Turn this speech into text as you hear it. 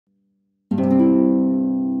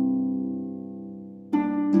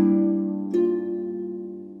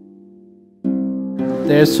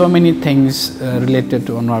There are so many things related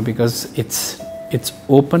to Anwar because it's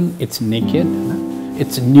open, it's naked,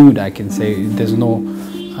 it's nude. I can say there's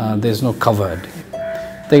no covered.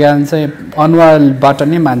 त्यही कारण चाहिँ अनुहारबाट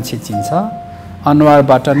नै मान्छे चिन्छ,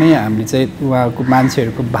 अनुहारबाट नै हामीले चाहिँ उहाँको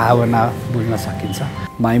मान्छेहरूको भावना बुझ्न सकिन्छ.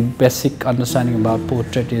 My basic understanding about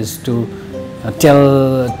portrait is to tell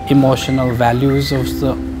emotional values of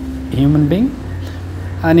the human being.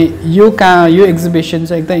 अनि यो exhibition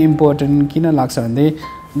चाहिँ एकदम important किन लाग्छ भन्दै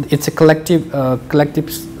it's a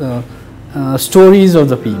collective stories of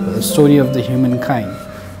the people, story of the humankind.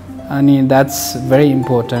 And that's very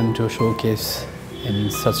important to showcase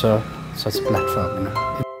in such a platform.